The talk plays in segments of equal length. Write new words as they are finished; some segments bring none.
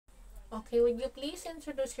Okay, would you please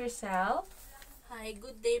introduce yourself? Hi,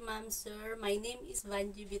 good day ma'am, sir. My name is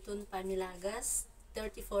Vanji Bitun Pamilagas,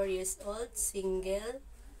 34 years old, single.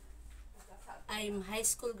 I'm high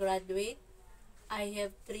school graduate. I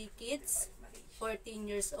have 3 kids, 14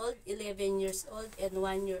 years old, 11 years old, and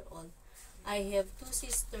 1 year old. I have 2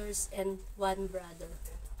 sisters and 1 brother.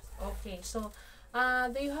 Okay, so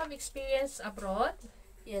do you have experience abroad?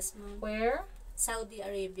 Yes ma'am. Where? Saudi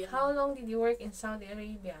Arabia. How long did you work in Saudi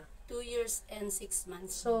Arabia? 2 years and 6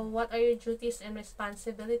 months. So what are your duties and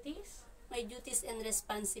responsibilities? My duties and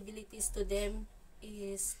responsibilities to them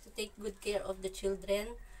is to take good care of the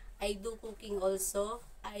children. I do cooking also,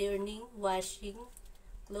 ironing, washing,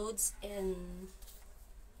 clothes, and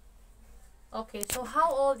Okay, so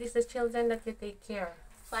how old is the children that you take care?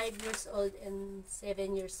 5 years old and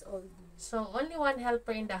 7 years old. So only one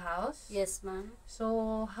helper in the house? Yes, ma'am.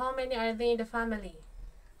 So how many are they in the family?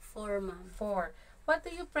 4, ma'am. 4. What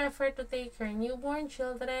do you prefer to take care, newborn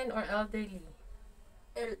children or elderly?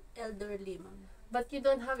 Elderly, ma'am. But you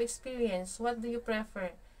don't have experience. What do you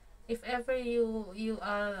prefer? If ever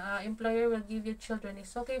employer will give you children,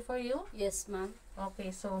 it's okay for you? Yes, ma'am.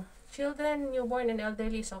 Okay, so children, newborn, and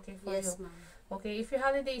elderly is okay for Yes, you. ma'am. Okay, if your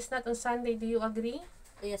holiday is not on Sunday, do you agree?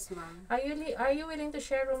 Yes, ma'am. Are you willing to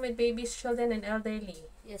share room with babies, children, and elderly?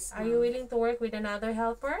 Yes, Are ma'am. you willing to work with another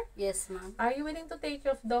helper? Yes, ma'am. Are you willing to take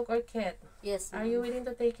care of dog or cat? Yes, ma'am. Are you willing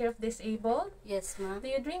to take care of disabled? Yes, ma'am. Do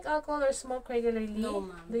you drink alcohol or smoke regularly? No,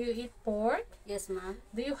 ma'am. Do you eat pork? Yes, ma'am.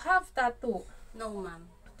 Do you have tattoo? No, ma'am.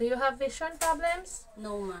 Do you have vision problems?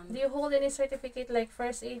 No, ma'am. Do you hold any certificate like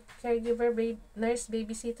first aid, caregiver, nurse,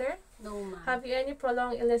 babysitter? No, ma'am. Have you any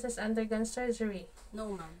prolonged illnesses undergone surgery?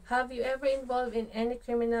 No, ma'am. Have you ever involved in any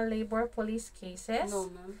criminal labor police cases? No,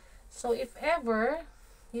 ma'am. So if ever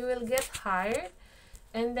you will get hired,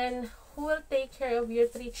 and then who will take care of your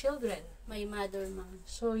 3 children? My mother, ma'am.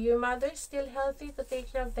 So your mother is still healthy to take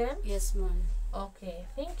care of them? Yes, ma'am. Okay,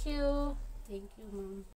 thank you. Thank you, ma'am.